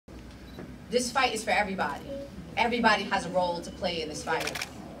this fight is for everybody. Everybody has a role to play in this fight.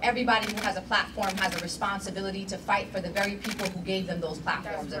 Everybody who has a platform has a responsibility to fight for the very people who gave them those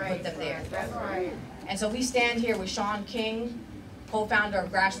platforms and put them there. That's right. And so we stand here with Shaun King, co-founder of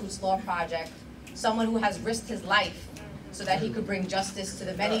Grassroots Law Project, someone who has risked his life so that he could bring justice to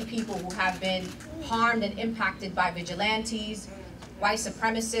the many people who have been harmed and impacted by vigilantes, white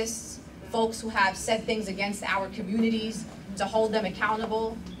supremacists, folks who have said things against our communities, to hold them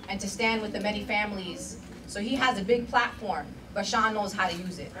accountable, and to stand with the many families. So he has a big platform, but Shaun knows how to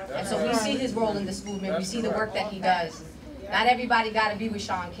use it. And so we see his role in this movement, we see the work that he does. Not everybody got to be with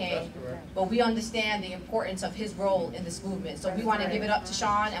Shaun King, but we understand the importance of his role in this movement. So we want to give it up to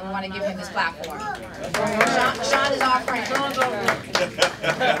Shaun, and we want to give him this platform. Shaun is our friend.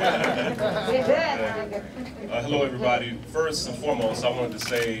 Hello, everybody. First and foremost, I wanted to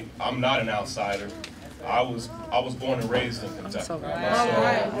say I'm not an outsider. I was born and raised in Kentucky. So,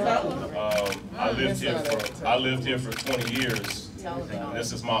 I lived here for 20 years.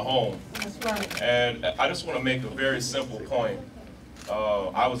 This is my home. And I just want to make a very simple point.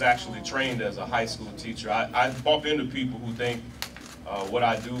 I was actually trained as a high school teacher. I bump into people who think what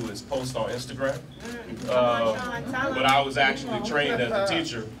I do is post on Instagram. But I was actually trained as a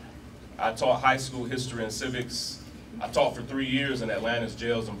teacher. I taught high school history and civics. I taught for 3 years in Atlanta's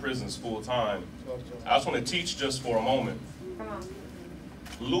jails and prisons full time. I just want to teach just for a moment.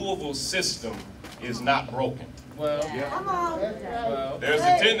 Louisville's system is not broken. There's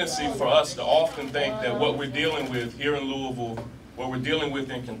a tendency for us to often think that what we're dealing with here in Louisville, what we're dealing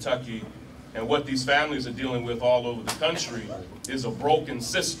with in Kentucky, and what these families are dealing with all over the country is a broken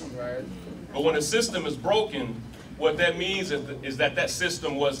system. But when a system is broken, what that means is that that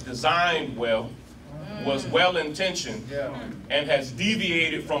system was designed well, was well-intentioned, and has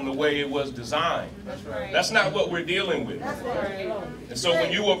deviated from the way it was designed. That's not what we're dealing with. And so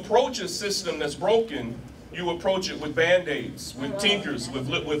when you approach a system that's broken, you approach it with Band-Aids, with tinkers, with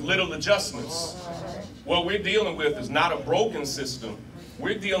little adjustments. What we're dealing with is not a broken system.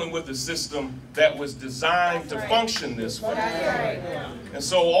 We're dealing with a system that was designed to function this way. And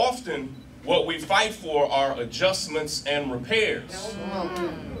so often, what we fight for are adjustments and repairs.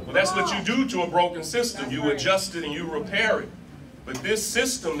 Well, that's what you do to a broken system. You adjust it and you repair it. But this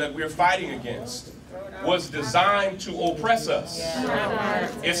system that we're fighting against was designed to oppress us.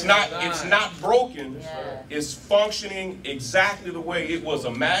 It's not broken. It's functioning exactly the way it was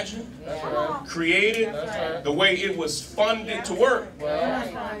imagined, created, the way it was funded to work.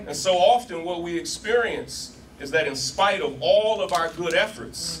 And so often what we experience is that in spite of all of our good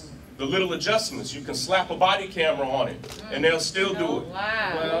efforts, the little adjustments, you can slap a body camera on it and they'll still do it.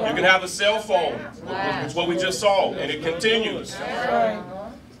 You can have a cell phone, which is what we just saw, and it continues.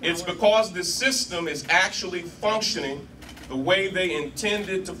 It's because the system is actually functioning the way they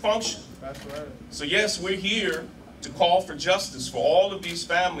intended to function. So yes, we're here to call for justice for all of these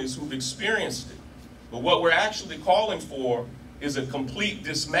families who've experienced it. But what we're actually calling for is a complete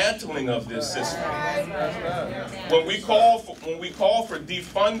dismantling of this system. When we call for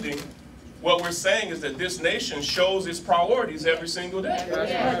defunding, what we're saying is that this nation shows its priorities every single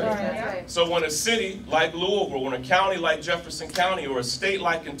day. So when a city like Louisville, when a county like Jefferson County, or a state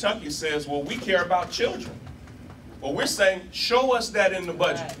like Kentucky says, well, we care about children. Well, we're saying, show us that in the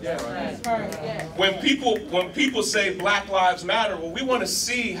budget. When people say Black Lives Matter, well, we want to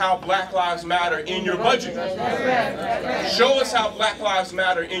see how Black Lives Matter in your budget. Show us how Black Lives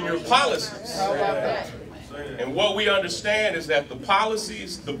Matter in your policies. And what we understand is that the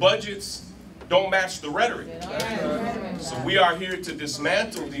policies, the budgets, don't match the rhetoric. So we are here to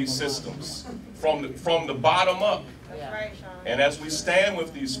dismantle these systems from the bottom up. And as we stand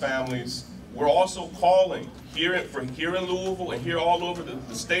with these families, we're also calling here in Louisville and here all over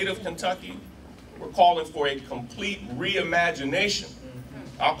the state of Kentucky, we're calling for a complete reimagination.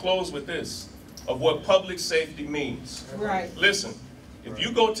 I'll close with this, of what public safety means. Listen, if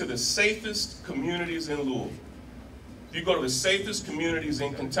you go to the safest communities in Louisville, if you go to the safest communities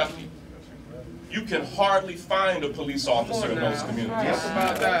in Kentucky, you can hardly find a police officer in those communities.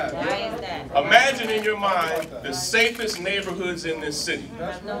 Imagine in your mind the safest neighborhoods in this city.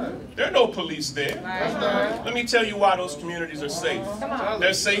 There are no police there. Let me tell you why those communities are safe.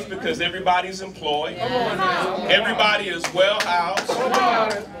 They're safe because everybody's employed. Everybody is well housed.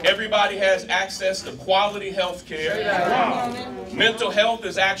 Everybody has access to quality health care. Mental health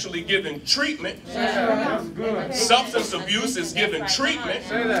is actually given treatment. Substance abuse is given treatment.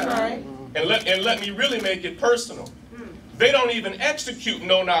 And let me really make it personal. They don't even execute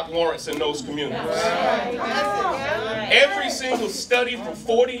no-knock warrants in those communities. Every single study for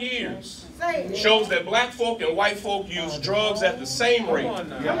 40 years shows that black folk and white folk use drugs at the same rate.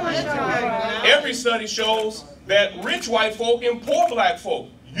 Every study shows that rich white folk and poor black folk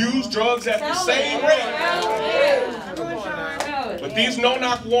use drugs at the same rate. But these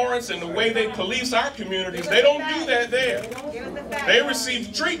no-knock warrants and the way they police our communities, they don't do that there. They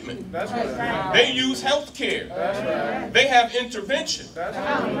receive treatment. They use health care. They have intervention.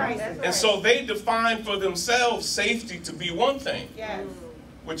 And so they define for themselves safety to be one thing,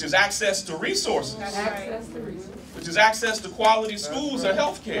 which is access to resources, which is access to quality schools and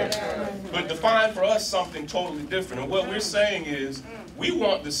health care, but define for us something totally different. And what we're saying is we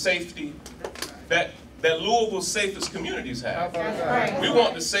want the safety that Louisville's safest communities have. We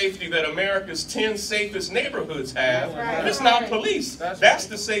want the safety that America's 10 safest neighborhoods have. It's not police. That's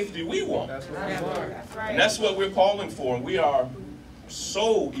the safety we want. And that's what we're calling for. And we are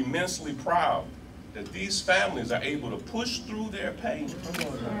so immensely proud that these families are able to push through their pain,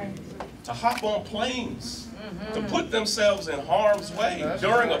 to hop on planes, to put themselves in harm's way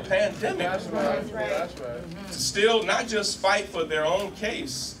during a pandemic, to still not just fight for their own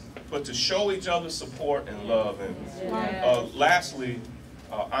case, but to show each other support and love. And lastly,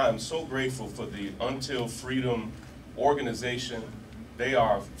 I am so grateful for the Until Freedom organization. They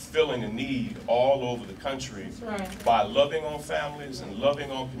are filling a need all over the country by loving on families and loving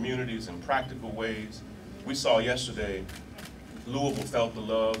on communities in practical ways. We saw yesterday, Louisville felt the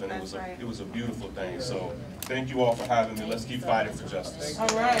love, and it was a beautiful thing. So thank you all for having me. Let's keep fighting for justice. All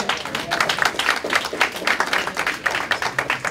right.